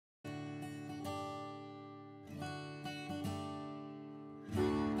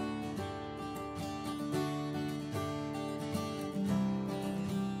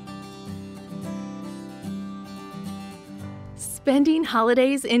Spending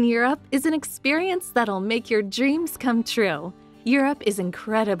holidays in Europe is an experience that'll make your dreams come true. Europe is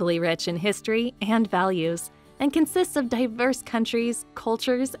incredibly rich in history and values and consists of diverse countries,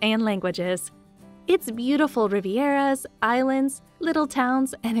 cultures, and languages. Its beautiful rivieras, islands, little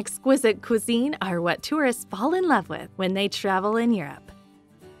towns, and exquisite cuisine are what tourists fall in love with when they travel in Europe.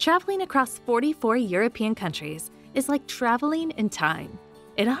 Traveling across 44 European countries is like traveling in time.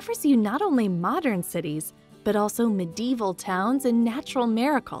 It offers you not only modern cities, but also medieval towns and natural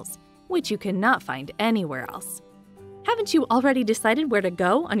miracles, which you cannot find anywhere else. Haven't you already decided where to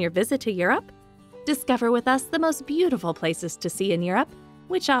go on your visit to Europe? Discover with us the most beautiful places to see in Europe,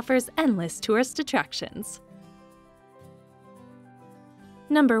 which offers endless tourist attractions.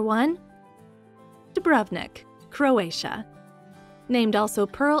 Number 1. Dubrovnik, Croatia. Named also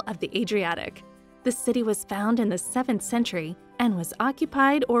Pearl of the Adriatic, the city was found in the 7th century and was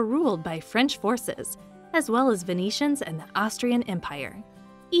occupied or ruled by French forces, as well as Venetians and the Austrian Empire,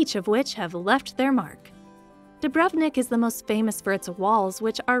 each of which have left their mark. Dubrovnik is the most famous for its walls,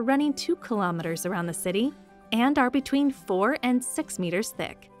 which are running 2 kilometers around the city and are between 4 and 6 meters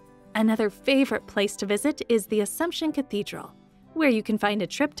thick. Another favorite place to visit is the Assumption Cathedral, where you can find a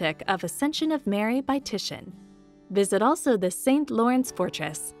triptych of Ascension of Mary by Titian. Visit also the St. Lawrence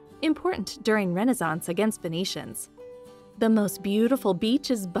Fortress, important during Renaissance against Venetians. The most beautiful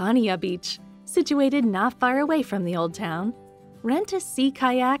beach is Bania Beach, situated not far away from the old town. Rent a sea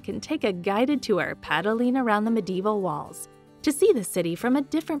kayak and take a guided tour paddling around the medieval walls to see the city from a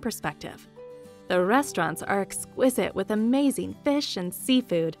different perspective. The restaurants are exquisite with amazing fish and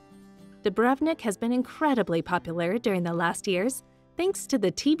seafood. Dubrovnik has been incredibly popular during the last years thanks to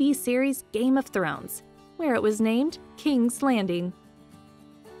the TV series Game of Thrones, where it was named King's Landing.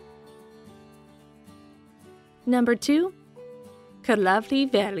 Number 2. Karlovy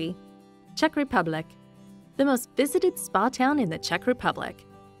Vary, Czech Republic. The most visited spa town in the Czech Republic.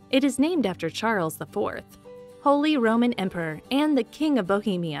 It is named after Charles IV, Holy Roman Emperor and the King of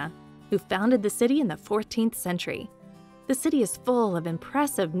Bohemia, who founded the city in the 14th century. The city is full of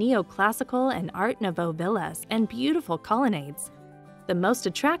impressive neoclassical and Art Nouveau villas and beautiful colonnades. The most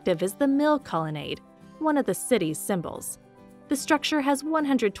attractive is the Mill Colonnade, one of the city's symbols. The structure has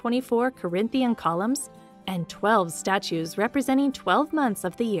 124 Corinthian columns and 12 statues representing 12 months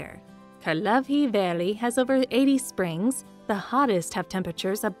of the year. Karlovy Vary has over 80 springs. The hottest have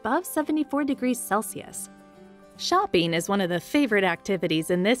temperatures above 74 degrees Celsius. Shopping is one of the favorite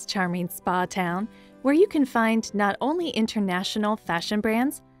activities in this charming spa town, where you can find not only international fashion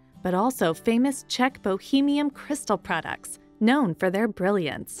brands, but also famous Czech bohemian crystal products known for their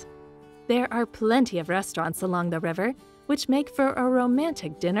brilliance. There are plenty of restaurants along the river, which make for a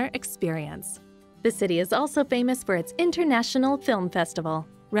romantic dinner experience. The city is also famous for its International Film Festival,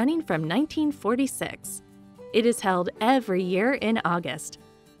 running from 1946. It is held every year in August.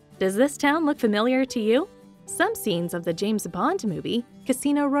 Does this town look familiar to you? Some scenes of the James Bond movie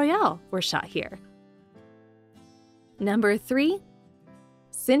Casino Royale were shot here. Number 3.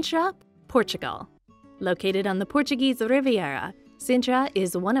 Sintra, Portugal. Located on the Portuguese Riviera, Sintra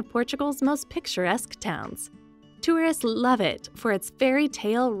is one of Portugal's most picturesque towns. Tourists love it for its fairy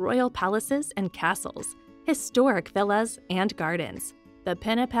tale royal palaces and castles, historic villas, and gardens. The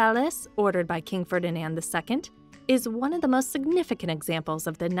Pena Palace, ordered by King Ferdinand II, is one of the most significant examples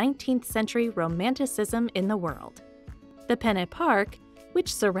of the 19th century Romanticism in the world. The Pena Park,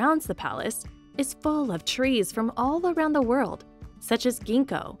 which surrounds the palace, is full of trees from all around the world, such as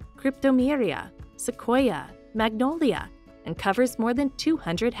ginkgo, cryptomeria, sequoia, magnolia, and covers more than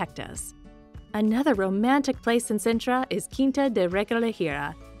 200 hectares. Another romantic place in Sintra is Quinta de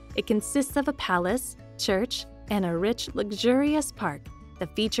Regalejira. It consists of a palace, church, and a rich, luxurious park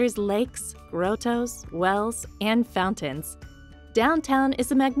that features lakes, grottos, wells, and fountains. Downtown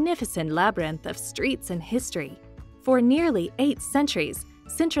is a magnificent labyrinth of streets and history. For nearly 8 centuries,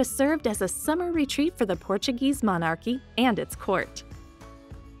 Sintra served as a summer retreat for the Portuguese monarchy and its court.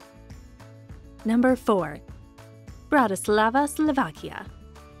 Number 4. Bratislava, Slovakia.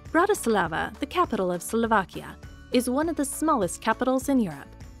 Bratislava, the capital of Slovakia, is one of the smallest capitals in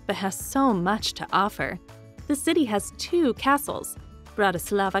Europe, but has so much to offer. The city has 2 castles,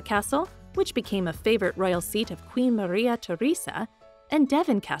 Bratislava Castle, which became a favorite royal seat of Queen Maria Theresa, and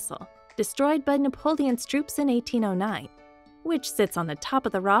Devon Castle, destroyed by Napoleon's troops in 1809, which sits on the top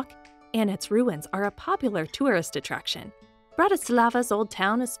of the rock, and its ruins are a popular tourist attraction. Bratislava's old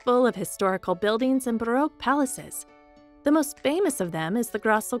town is full of historical buildings and Baroque palaces. The most famous of them is the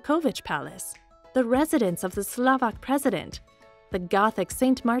Grosselkovich Palace, the residence of the Slovak president, the Gothic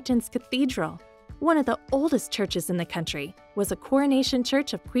St. Martin's Cathedral, one of the oldest churches in the country, was a coronation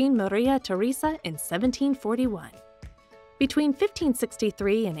church of Queen Maria Theresa in 1741. Between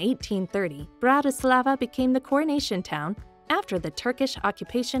 1563 and 1830, Bratislava became the coronation town after the Turkish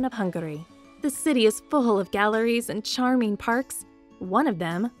occupation of Hungary. The city is full of galleries and charming parks. One of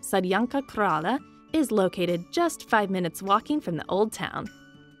them, Sadjanka Krala, is located just 5 minutes walking from the old town.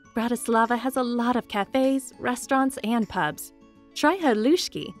 Bratislava has a lot of cafes, restaurants, and pubs. Try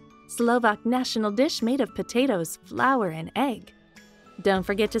halušky, Slovak national dish made of potatoes, flour, and egg. Don't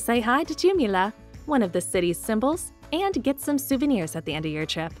forget to say hi to Tumula, one of the city's symbols, and get some souvenirs at the end of your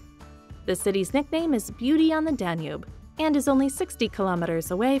trip. The city's nickname is Beauty on the Danube and is only 60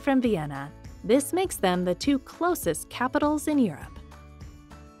 kilometers away from Vienna. This makes them the two closest capitals in Europe.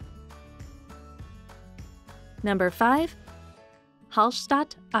 Number 5.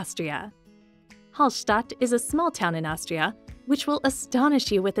 Hallstatt, Austria. Hallstatt is a small town in Austria which will astonish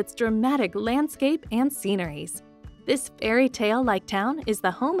you with its dramatic landscape and sceneries. This fairy tale-like town is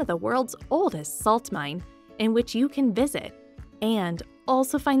the home of the world's oldest salt mine, in which you can visit, and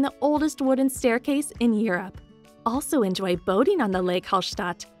also find the oldest wooden staircase in Europe. Also enjoy boating on the Lake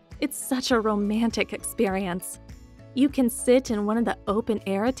Hallstatt. It's such a romantic experience. You can sit in one of the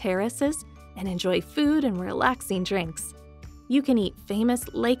open-air terraces and enjoy food and relaxing drinks. You can eat famous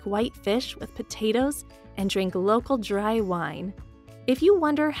lake white fish with potatoes and drink local dry wine. If you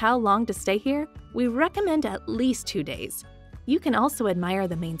wonder how long to stay here, we recommend at least 2 days. You can also admire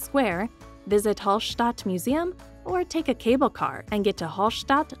the main square, visit Hallstatt Museum, or take a cable car and get to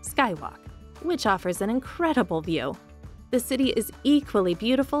Hallstatt Skywalk, which offers an incredible view. The city is equally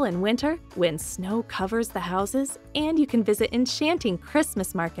beautiful in winter when snow covers the houses and you can visit enchanting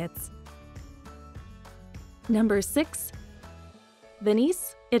Christmas markets. Number 6.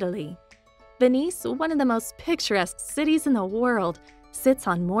 Venice, Italy. Venice, one of the most picturesque cities in the world, sits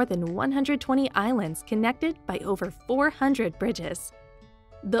on more than 120 islands connected by over 400 bridges.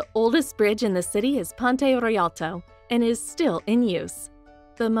 The oldest bridge in the city is Ponte Rialto and is still in use.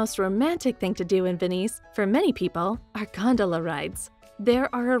 The most romantic thing to do in Venice, for many people, are gondola rides.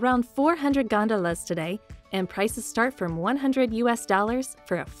 There are around 400 gondolas today, and prices start from $100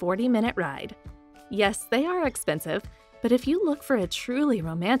 for a 40-minute ride. Yes, they are expensive, but if you look for a truly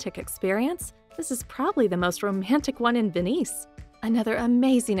romantic experience, this is probably the most romantic one in Venice. Another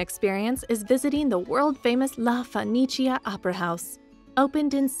amazing experience is visiting the world-famous La Fenicia Opera House,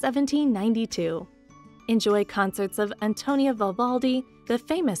 opened in 1792. Enjoy concerts of Antonio Vivaldi, the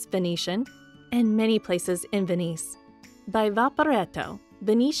famous Venetian, and many places in Venice. By Vaporetto,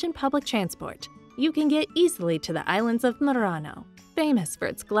 Venetian public transport, you can get easily to the islands of Murano, famous for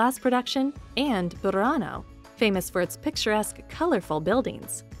its glass production, and Burano, famous for its picturesque, colorful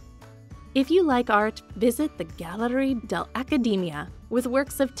buildings. If you like art, visit the Gallery dell'Accademia with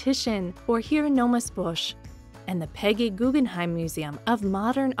works of Titian or Hieronymus Bosch, and the Peggy Guggenheim Museum of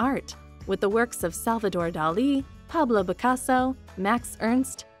Modern Art with the works of Salvador Dali, Pablo Picasso, Max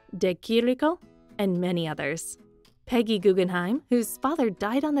Ernst, de Chirico, and many others. Peggy Guggenheim, whose father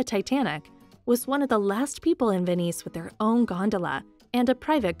died on the Titanic, was one of the last people in Venice with their own gondola and a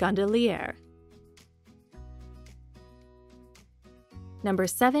private gondolier. Number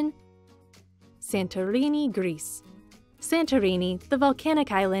 7. Santorini, Greece. Santorini, the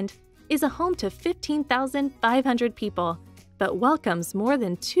volcanic island, is a home to 15,500 people, but welcomes more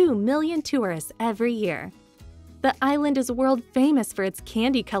than 2 million tourists every year. The island is world famous for its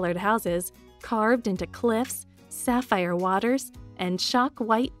candy-colored houses, carved into cliffs, sapphire waters, and chalk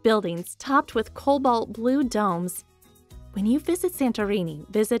white buildings topped with cobalt blue domes. When you visit Santorini,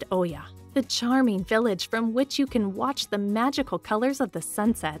 visit Oia, the charming village from which you can watch the magical colors of the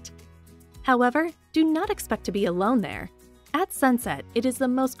sunset. However, do not expect to be alone there. At sunset, it is the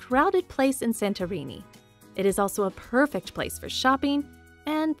most crowded place in Santorini. It is also a perfect place for shopping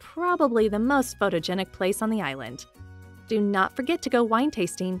and probably the most photogenic place on the island. Do not forget to go wine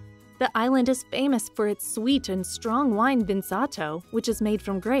tasting. The island is famous for its sweet and strong wine Vinsato, which is made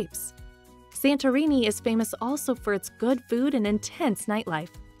from grapes. Santorini is famous also for its good food and intense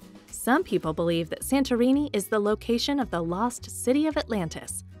nightlife. Some people believe that Santorini is the location of the lost city of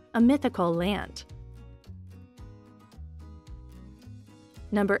Atlantis, a mythical land.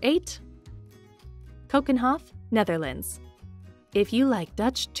 Number 8. Keukenhof, Netherlands. If you like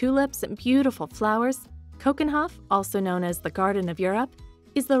Dutch tulips and beautiful flowers, Keukenhof, also known as the Garden of Europe,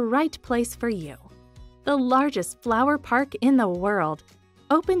 is the right place for you. The largest flower park in the world,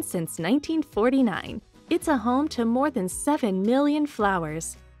 opened since 1949, it's a home to more than 7 million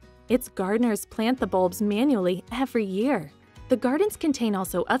flowers. Its gardeners plant the bulbs manually every year. The gardens contain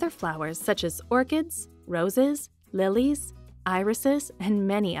also other flowers such as orchids, roses, lilies, irises, and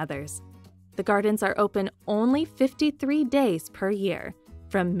many others. The gardens are open only 53 days per year,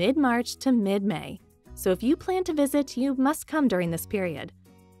 from mid-March to mid-May. so if you plan to visit, you must come during this period.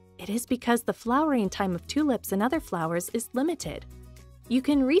 It is because the flowering time of tulips and other flowers is limited. You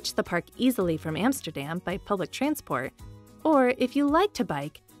can reach the park easily from Amsterdam by public transport, or if you like to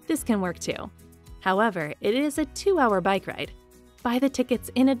bike, this can work too. However, it is a 2-hour bike ride. Buy the tickets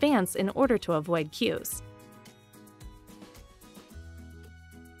in advance in order to avoid queues.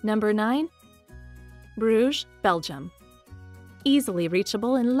 Number 9. Bruges, Belgium. Easily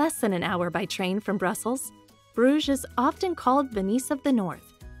reachable in less than an hour by train from Brussels, Bruges is often called Venice of the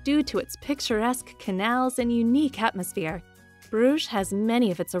North due to its picturesque canals and unique atmosphere. Bruges has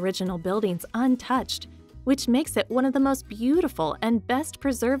many of its original buildings untouched, which makes it one of the most beautiful and best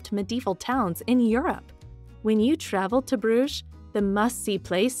preserved medieval towns in Europe. When you travel to Bruges, the must-see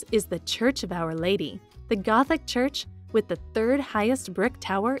place is the Church of Our Lady, the Gothic church with the 3rd highest brick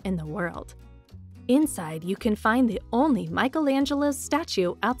tower in the world. Inside, you can find the only Michelangelo's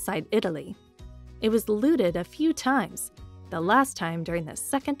statue outside Italy. It was looted a few times, the last time during the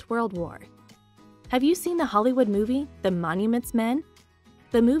Second World War. Have you seen the Hollywood movie, The Monuments Men?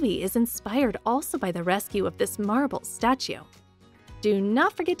 The movie is inspired also by the rescue of this marble statue. Do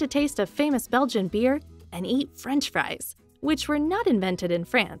not forget to taste a famous Belgian beer and eat French fries, which were not invented in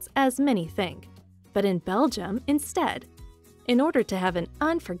France, as many think, but in Belgium instead. In order to have an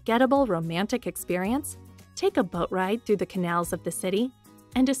unforgettable romantic experience, take a boat ride through the canals of the city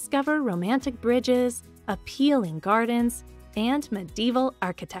and discover romantic bridges, appealing gardens, and medieval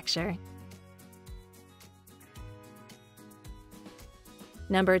architecture.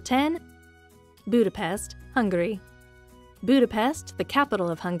 Number 10. Budapest, Hungary. Budapest, the capital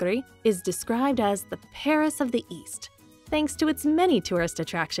of Hungary, is described as the Paris of the East. Thanks to its many tourist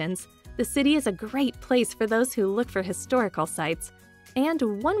attractions, the city is a great place for those who look for historical sites, and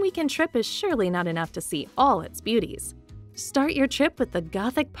one weekend trip is surely not enough to see all its beauties. Start your trip with the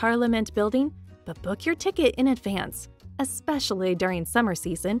Gothic Parliament building, but book your ticket in advance, especially during summer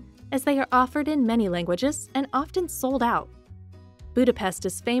season, as they are offered in many languages and often sold out. Budapest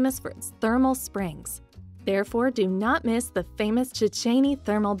is famous for its thermal springs. Therefore, do not miss the famous Széchenyi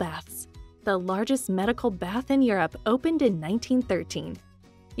thermal baths. The largest medical bath in Europe opened in 1913.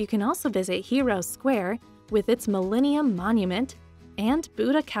 You can also visit Hero Square with its Millennium Monument and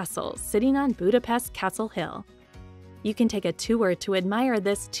Buda Castle sitting on Budapest Castle Hill. You can take a tour to admire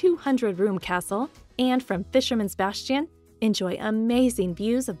this 200-room castle and from Fisherman's Bastion, enjoy amazing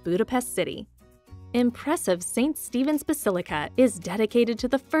views of Budapest city. Impressive St. Stephen's Basilica is dedicated to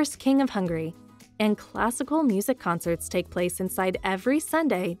the first king of Hungary, and classical music concerts take place inside every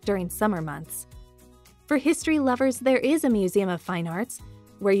Sunday during summer months. For history lovers, there is a museum of fine arts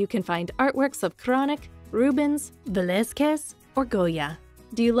where you can find artworks of Kronich, Rubens, Velázquez, or Goya.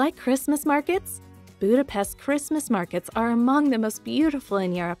 Do you like Christmas markets? Budapest Christmas markets are among the most beautiful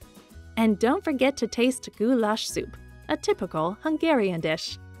in Europe. And don't forget to taste goulash soup, a typical Hungarian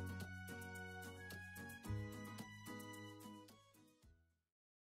dish.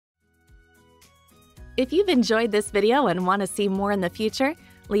 If you've enjoyed this video and want to see more in the future,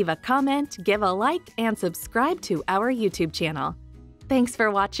 leave a comment, give a like, and subscribe to our YouTube channel. Thanks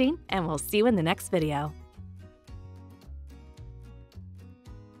for watching, and we'll see you in the next video.